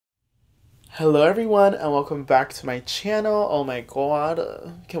Hello everyone and welcome back to my channel. Oh my god,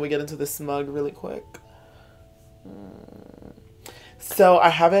 can we get into this mug really quick? So I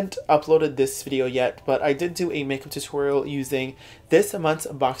haven't uploaded this video yet, but I did do a makeup tutorial using this month's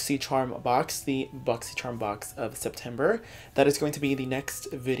BOXY charm box, the BOXY charm box of September. That is going to be the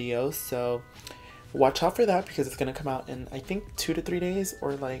next video, so watch out for that because it's going to come out in I think 2 to 3 days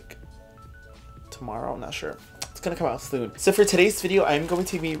or like tomorrow, I'm not sure. It's gonna come out soon. So for today's video, I'm going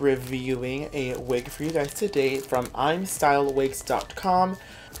to be reviewing a wig for you guys today from imstylewigs.com.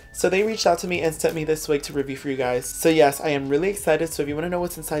 So they reached out to me and sent me this wig to review for you guys. So yes, I am really excited. So if you want to know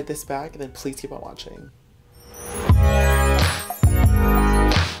what's inside this bag, then please keep on watching.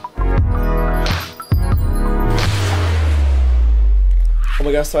 Oh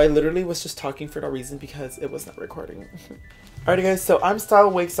my gosh, so I literally was just talking for no reason because it was not recording. Alrighty guys, so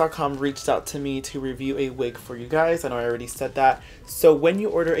imstylewigs.com reached out to me to review a wig for you guys. I know I already said that. So when you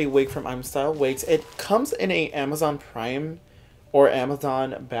order a wig from Imstyle Wigs, it comes in a Amazon Prime or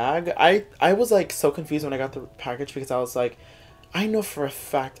Amazon bag. I was like so confused when I got the package because I was like, I know for a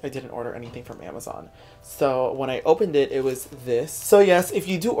fact I didn't order anything from Amazon. So when I opened it, it was this. So yes, if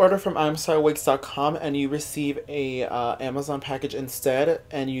you do order from imstylewigs.com and you receive a Amazon package instead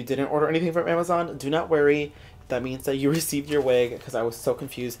and you didn't order anything from Amazon, do not worry. That means that you received your wig because I was so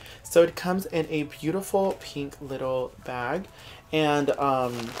confused. So it comes in a beautiful pink little bag. And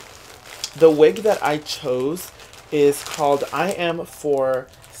the wig that I chose is called I Am For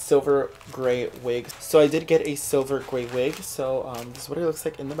Silver Gray Wig. So I did get a silver gray wig. So this is what it looks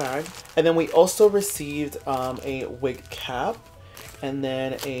like in the bag. And then we also received a wig cap. And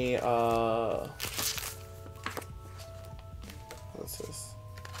then a what's this?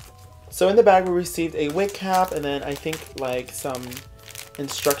 So in the bag we received a wig cap and then I think like some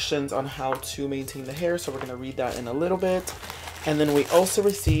instructions on how to maintain the hair. So we're going to read that in a little bit. And then we also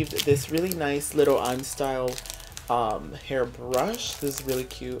received this really nice little Imstyle hair brush. This is really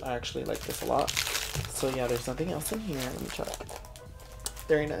cute. I actually like this a lot. So yeah, there's nothing else in here. Let me check.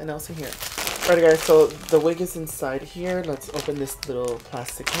 There ain't nothing else in here. Alright guys, so the wig is inside here. Let's open this little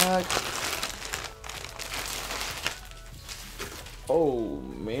plastic bag. Oh,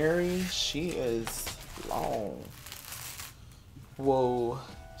 Mary, she is long. Whoa,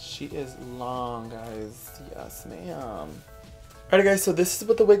 she is long, guys. Yes, ma'am. Alright guys, so this is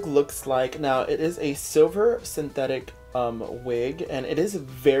what the wig looks like. Now, it is a silver synthetic wig, and it is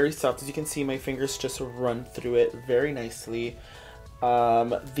very soft. As you can see, my fingers just run through it very nicely.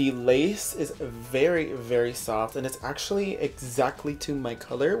 The lace is very, very soft, and it's actually exactly to my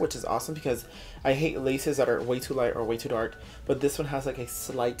color, which is awesome because I hate laces that are way too light or way too dark, but this one has like a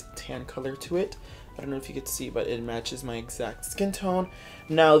slight tan color to it. I don't know if you could see, but it matches my exact skin tone.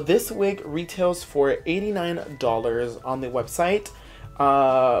 Now, this wig retails for $89 on the website.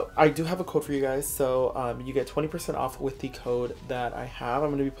 I do have a code for you guys, so you get 20% off with the code that I have. I'm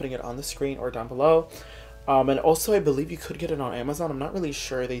going to be putting it on the screen or down below. And also, I believe you could get it on Amazon. I'm not really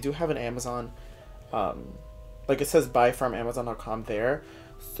sure. They do have an Amazon, like it says buy from Amazon.com there.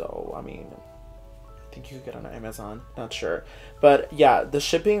 So, I mean, I think you could get it on Amazon. Not sure. But yeah, the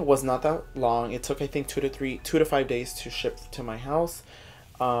shipping was not that long. It took, I think, 2 to 5 days to ship to my house.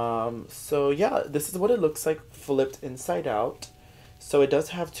 So yeah, this is what it looks like flipped inside out. So it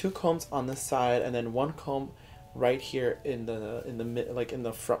does have 2 combs on the side and then 1 comb right here in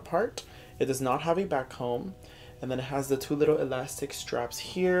the front part. It does not have a back comb, and then it has the 2 little elastic straps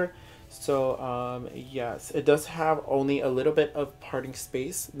here. So yes, it does have only a little bit of parting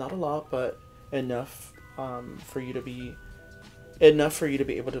space, not a lot, but enough for you to be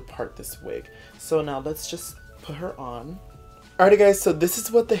able to part this wig. So now let's just put her on. Alrighty guys, so this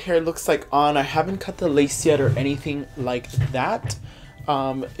is what the hair looks like on. I haven't cut the lace yet or anything like that.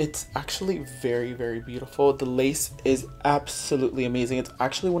 It's actually very, very beautiful. The lace is absolutely amazing. It's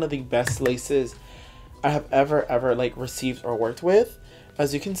actually one of the best laces I have ever like received or worked with.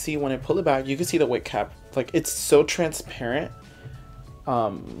 As you can see, when I pull it back, you can see the wig cap. Like, it's so transparent.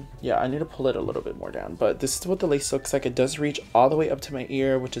 Yeah, I need to pull it a little bit more down, but this is what the lace looks like. It does reach all the way up to my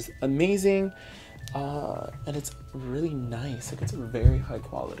ear, which is amazing. And it's really nice. Like, it's very high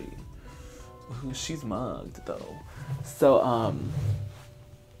quality. Ooh, she's mugged though. So,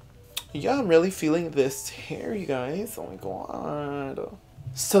 yeah, I'm really feeling this hair, you guys. Oh my god.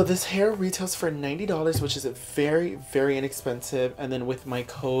 So this hair retails for $90, which is very, very inexpensive. And then with my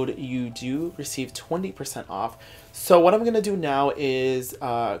code, you do receive 20% off. So what I'm going to do now is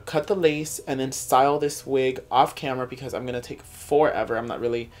cut the lace and then style this wig off camera because I'm going to take forever. I'm not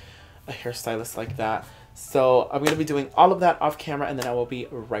really a hairstylist like that. So I'm going to be doing all of that off camera, and then I will be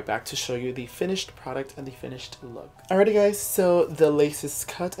right back to show you the finished product and the finished look. Alrighty guys, so the lace is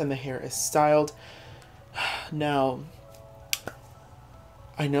cut and the hair is styled. Now,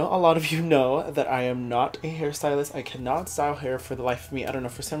 I know a lot of you know that I am not a hairstylist. I cannot style hair for the life of me. I don't know,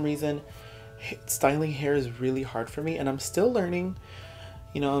 for some reason, styling hair is really hard for me, and I'm still learning.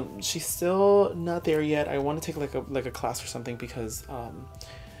 You know, she's still not there yet. I want to take like a class or something, because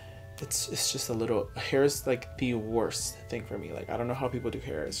it's just a little, hair is like the worst thing for me. Like, I don't know how people do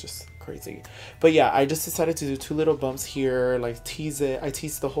hair. It's just crazy. But yeah, I just decided to do 2 little bumps here, like tease it. I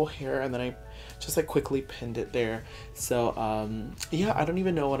teased the whole hair, and then I just like quickly pinned it there. So yeah, I don't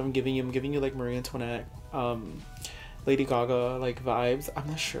even know what I'm giving you. I'm giving you like Marie Antoinette, Lady Gaga like vibes. I'm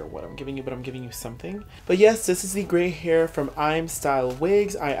not sure what I'm giving you, but I'm giving you something. But yes, this is the gray hair from Imstyle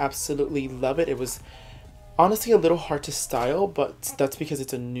Wigs. I absolutely love it. It was honestly a little hard to style, but that's because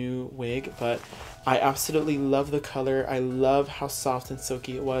it's a new wig. But I absolutely love the color. I love how soft and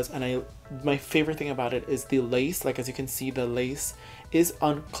silky it was, and my favorite thing about it is the lace. Like, as you can see, the lace is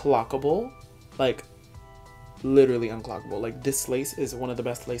unclockable, like literally unclockable. Like, this lace is one of the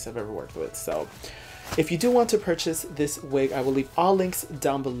best lace I've ever worked with. So if you do want to purchase this wig, I will leave all links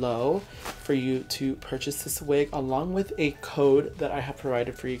down below for you to purchase this wig, along with a code that I have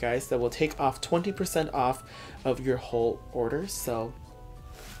provided for you guys that will take off 20% off of your whole order. So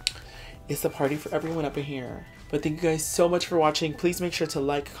it's a party for everyone up in here. But thank you guys so much for watching. Please make sure to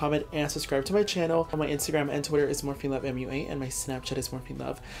like, comment, and subscribe to my channel. My Instagram and Twitter is MorphineLoveMUA, and my Snapchat is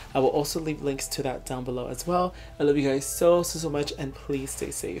MorphineLove. I will also leave links to that down below as well. I love you guys so much, and please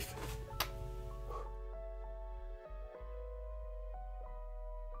stay safe.